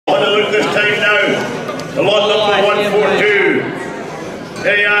delivered this time now. The lot number 142.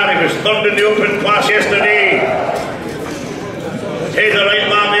 There you are, he was third in the open class yesterday. Here's the right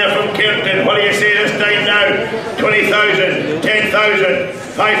man there from Cairnton. What do you say this time now? 20,000, 10,000,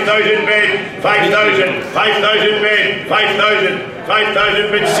 5,000 bid, 5,000, 5,000 bid, 5,000,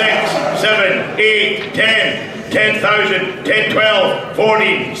 5,000 bid, 6, 7, 8, 10. 10,000, 10, 12,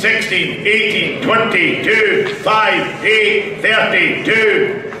 14, 16, 18, 20, 2, 5, 8, 30,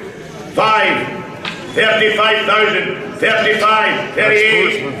 2, 5, 35,000, 35,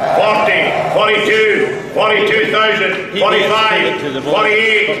 38, 40, 42, 42,000, 45,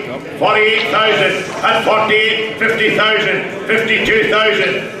 48, 48,000, and 48, 50,000,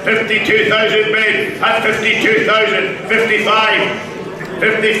 52,000, 52,000 bid, and 52,000, 55,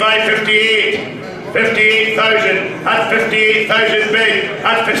 55, 58, 58,000 and 58,000 bid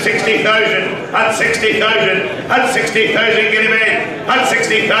and for 60,000 and 60,000 and 60,000 get him in and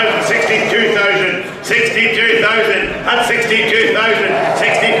 60,000, 62,000, 62,000 and 62,000,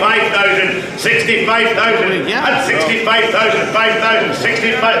 65,000, 65,000 and 65,000, 5,000,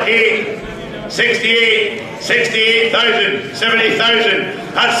 65, 8, 68, 68,000, 70,000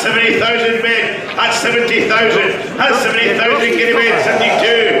 and 70,000 bid and 70,000 and 70,000 get him in,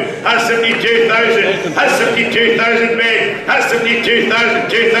 72 and 72,000 and 72,000 bid and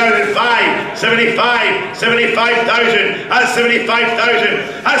 72,000, 2,005, 75, 75,000 and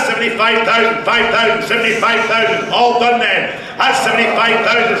 75,000 and 75,000, 5,000, 75,000, all done then. That's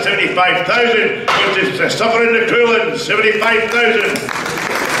 75,000, 75,000, which is the suffering the cruel, 75,000.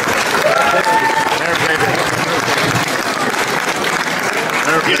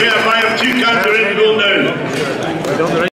 You better buy him 2 cans of Red Bull now.